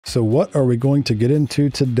So what are we going to get into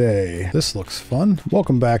today? This looks fun.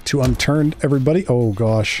 Welcome back to Unturned, everybody. Oh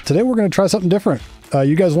gosh. Today we're going to try something different.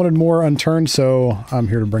 You guys wanted more Unturned, so I'm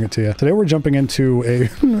here to bring it to you. Today we're jumping into a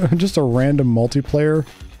just a random multiplayer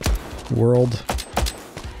world.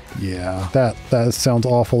 Yeah, that sounds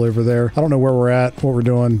awful over there. I don't know where we're at, what we're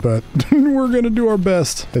doing, but we're going to do our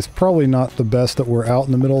best. It's probably not the best that we're out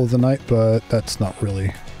in the middle of the night, but that's not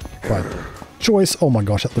really by choice. Oh my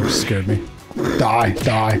gosh, that literally scared me. Die,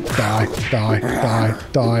 die, die, die, die,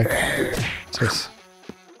 die. What's this?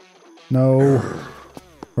 No.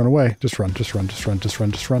 Run away. Just run, just run, just run, just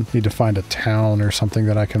run, just run. Need to find a town or something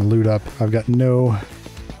that I can loot up. I've got no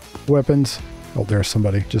weapons. Oh, there's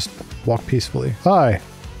somebody. Just walk peacefully. Hi.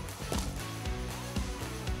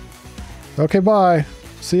 Okay, bye.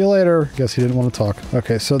 See you later. Guess he didn't want to talk.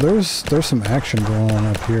 Okay, so there's some action going on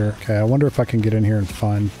up here. Okay, I wonder if I can get in here and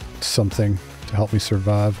find something to help me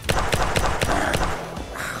survive.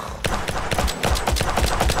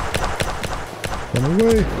 Run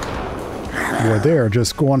away. Boy, they are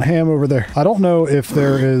just going ham over there. I don't know if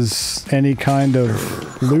there is any kind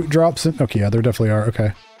of loot drops in. Okay, yeah, there definitely are.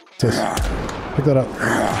 Okay. What's this? Pick that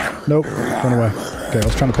up. Nope. Run away. Okay,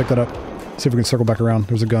 let's try to pick that up. See if we can circle back around.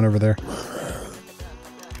 There's a gun over there.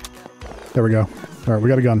 There we go. All right, we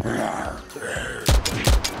got a gun.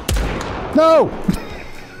 No!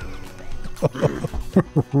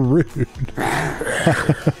 Rude.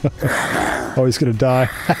 Oh, he's gonna die.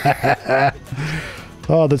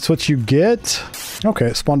 Oh, that's what you get? Okay,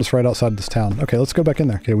 it spawned us right outside this town. Okay, let's go back in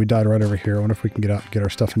there. Okay, we died right over here. I wonder if we can get out, get our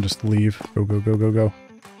stuff and just leave. Go, go, go, go, go.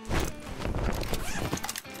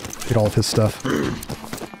 Get all of his stuff.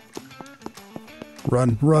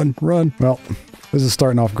 Run, run, run. Well, this is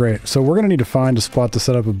starting off great. So we're going to need to find a spot to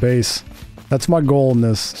set up a base. That's my goal in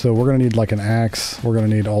this. So we're going to need like an axe. We're going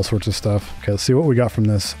to need all sorts of stuff. Okay, let's see what we got from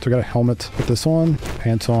this. So we got a helmet. Put this on.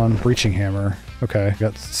 Pants on. Breaching hammer. Okay, we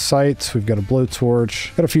got sights. We've got a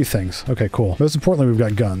blowtorch. Got a few things. Okay, cool. Most importantly, we've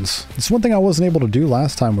got guns. This one thing I wasn't able to do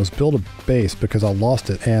last time was build a base because I lost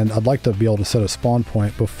it. And I'd like to be able to set a spawn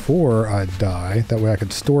point before I die. That way I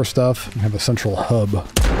could store stuff and have a central hub.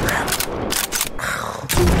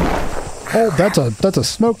 Oh, that's a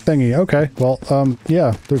smoke thingy. Okay, well,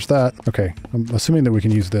 yeah, there's that. Okay, I'm assuming that we can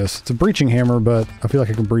use this. It's a breaching hammer, but I feel like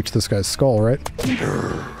I can breach this guy's skull, right?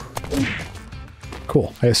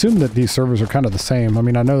 Cool. I assume that these servers are kind of the same. I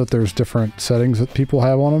mean, I know that there's different settings that people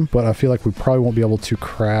have on them, but I feel like we probably won't be able to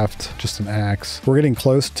craft just an axe. We're getting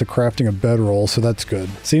close to crafting a bedroll, so that's good.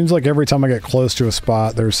 Seems like every time I get close to a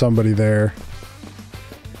spot, there's somebody there.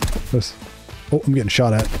 This. Oh, I'm getting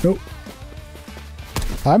shot at. Nope.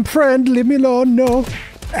 I'm friend, leave me alone, no.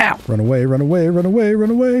 Ow! Run away, run away, run away,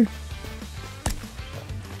 run away.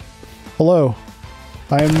 Hello.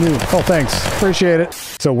 I am new. Oh, thanks. Appreciate it.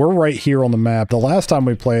 So we're right here on the map. The last time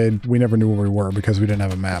we played, we never knew where we were because we didn't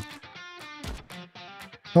have a map.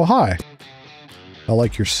 Oh, hi. I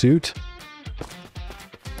like your suit.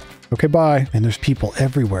 Okay, bye. And there's people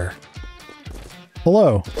everywhere.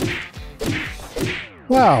 Hello.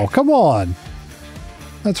 Wow, come on.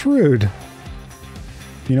 That's rude.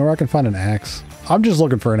 You know where I can find an axe? I'm just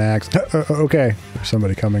looking for an axe. Okay. There's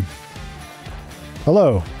somebody coming.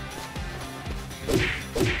 Hello.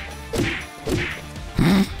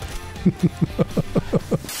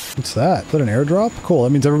 What's that? Is that an airdrop? Cool.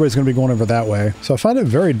 That means everybody's going to be going over that way. So I find it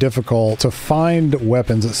very difficult to find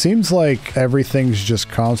weapons. It seems like everything's just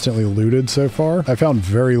constantly looted so far. I found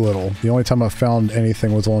very little. The only time I found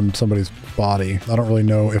anything was on somebody's body. I don't really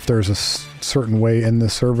know if there's a certain way in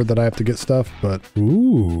this server that I have to get stuff, but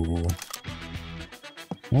ooh.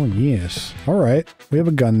 Oh, yes. All right. We have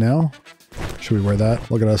a gun now. Should we wear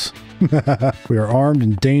that? Look at us. We are armed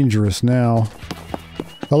and dangerous now.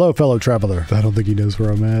 Hello, fellow traveler. I don't think he knows where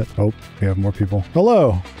I'm at. Oh, we have more people.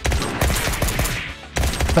 Hello.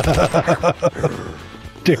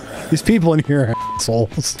 Dude, these people in here are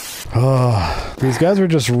assholes. Oh, these guys are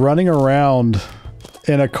just running around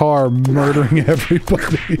in a car murdering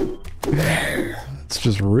everybody. It's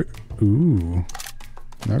just rude. Ooh.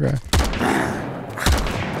 Okay.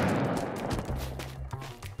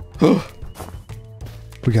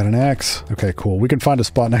 We got an axe. Okay, cool. We can find a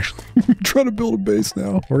spot and actually try to build a base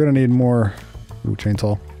now. We're gonna need more. Ooh,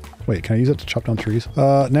 chainsaw. Wait, can I use it to chop down trees?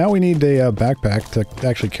 Now we need a backpack to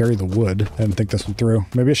actually carry the wood. I didn't think this one through.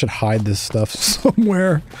 Maybe I should hide this stuff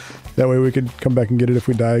somewhere. That way we could come back and get it if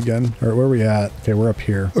we die again. All right, where are we at? Okay, we're up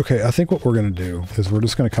here. Okay, I think what we're gonna do is we're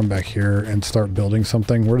just gonna come back here and start building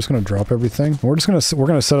something. We're just gonna drop everything. We're gonna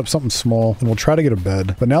set up something small and we'll try to get a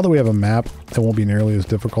bed. But now that we have a map, it won't be nearly as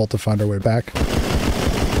difficult to find our way back.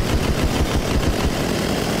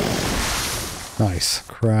 Nice.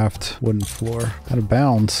 craft wooden floor. Out of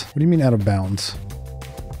bounds? What do you mean out of bounds?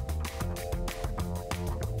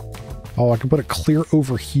 Oh, I can put it clear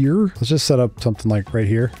over here? Let's just set up something like right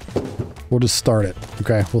here. We'll just start it.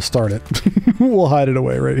 Okay, we'll start it. We'll hide it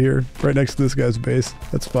away right here, right next to this guy's base.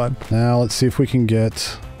 That's fun. Now let's see if we can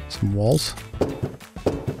get some walls.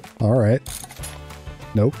 All right.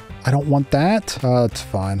 Nope. I don't want that. That's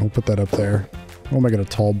fine. We'll put that up there. We'll make it a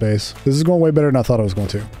tall base. This is going way better than I thought it was going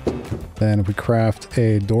to. Then if we craft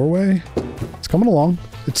a doorway, it's coming along.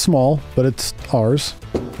 It's small, but it's ours.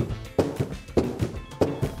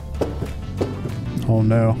 Oh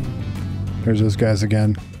no. There's those guys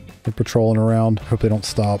again. They're patrolling around. Hope they don't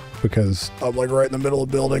stop because I'm like right in the middle of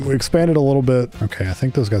the building. We expanded a little bit. Okay, I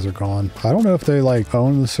think those guys are gone. I don't know if they like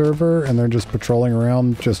own the server and they're just patrolling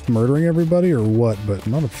around just murdering everybody or what, but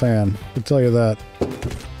I'm not a fan. I'll tell you that.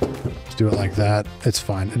 Let's do it like that. It's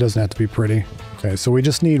fine. It doesn't have to be pretty. Okay, so we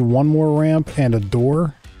just need one more ramp and a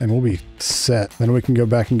door and we'll be set. Then we can go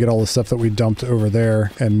back and get all the stuff that we dumped over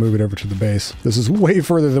there and move it over to the base. This is way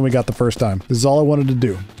further than we got the first time. This is all I wanted to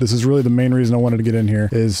do. This is really the main reason I wanted to get in here,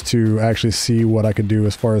 is to actually see what I could do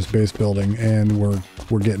as far as base building, and we're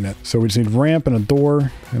getting it. So we just need a ramp and a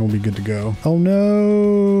door and we'll be good to go. Oh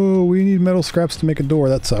no, we need metal scraps to make a door.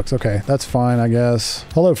 That sucks. Okay, that's fine, I guess.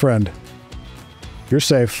 Hello, friend. You're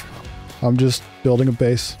safe. I'm just building a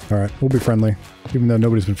base. All right, we'll be friendly, even though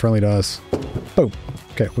nobody's been friendly to us. Boom.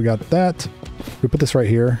 Okay, we got that. We put this right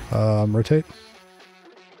here. Rotate.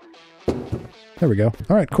 There we go.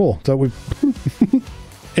 All right, cool. So we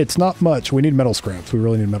it's not much. We need metal scraps. We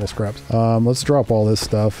really need metal scraps. Let's drop all this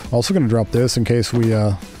stuff. Also going to drop this in case we,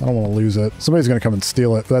 I don't want to lose it. Somebody's going to come and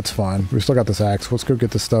steal it. That's fine. We still got this axe. Let's go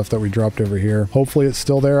get the stuff that we dropped over here. Hopefully it's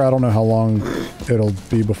still there. I don't know how long it'll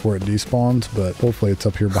be before it despawns, but hopefully it's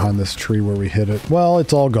up here behind this tree where we hit it. Well,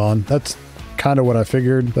 it's all gone. That's kind of what I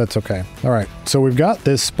figured. That's okay. All right, so we've got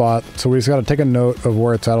this spot, so we just got to take a note of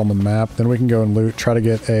where it's at on the map. Then we can go and loot, try to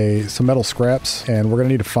get some metal scraps, and we're gonna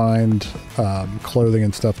need to find clothing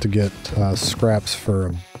and stuff to get scraps for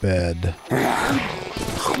a bed.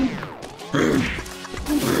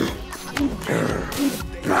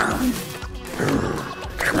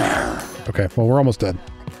 Okay, well, we're almost dead.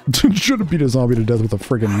 Should have beat a zombie to death with a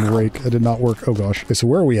friggin' rake. That did not work. Oh gosh. Okay, so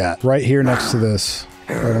where are we at? Right here next to this.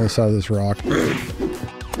 Right on the side of this rock.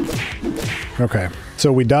 Okay,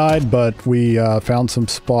 so we died, but we found some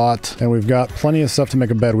spot, and we've got plenty of stuff to make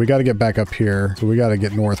a bed. We got to get back up here, so we got to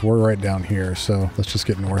get north. We're right down here, so let's just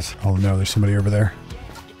get north. Oh no, there's somebody over there.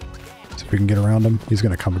 See if we can get around him. He's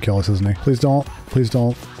going to come and kill us, isn't he? Please don't. Please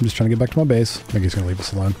don't. I'm just trying to get back to my base. I think he's going to leave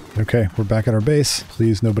us alone. Okay, we're back at our base.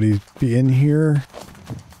 Please, nobody be in here.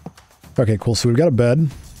 Okay, cool. So we've got a bed.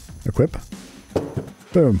 Equip.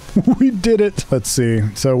 Boom. We did it. Let's see.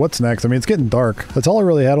 So what's next? I mean, it's getting dark. That's all I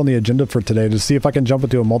really had on the agenda for today, to see if I can jump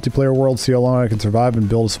into a multiplayer world, see how long I can survive and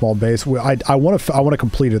build a small base. I want to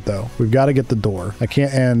complete it though. We've got to get the door. I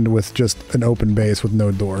can't end with just an open base with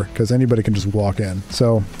no door, because anybody can just walk in.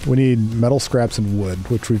 So we need metal scraps and wood,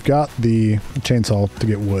 which we've got the chainsaw to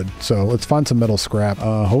get wood. So let's find some metal scrap.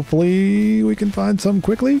 Hopefully we can find some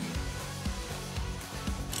quickly.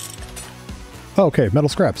 Oh, okay, metal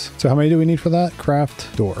scraps. So how many do we need for that?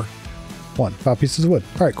 Craft door. 1. 5 pieces of wood.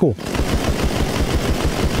 All right, cool.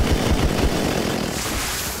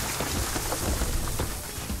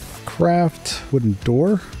 Craft wooden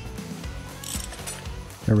door.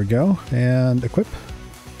 There we go. And equip.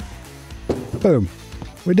 Boom.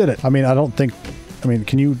 We did it. I mean,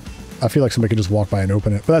 can you... I feel like somebody could just walk by and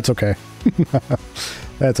open it, but that's okay.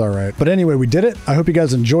 That's all right. But anyway, we did it. I hope you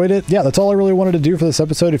guys enjoyed it. Yeah, that's all I really wanted to do for this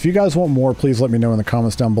episode. If you guys want more, please let me know in the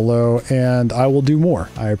comments down below, and I will do more.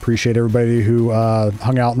 I appreciate everybody who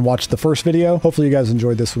hung out and watched the first video. Hopefully you guys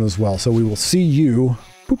enjoyed this one as well. So we will see you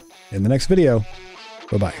in the next video.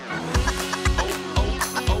 Bye-bye.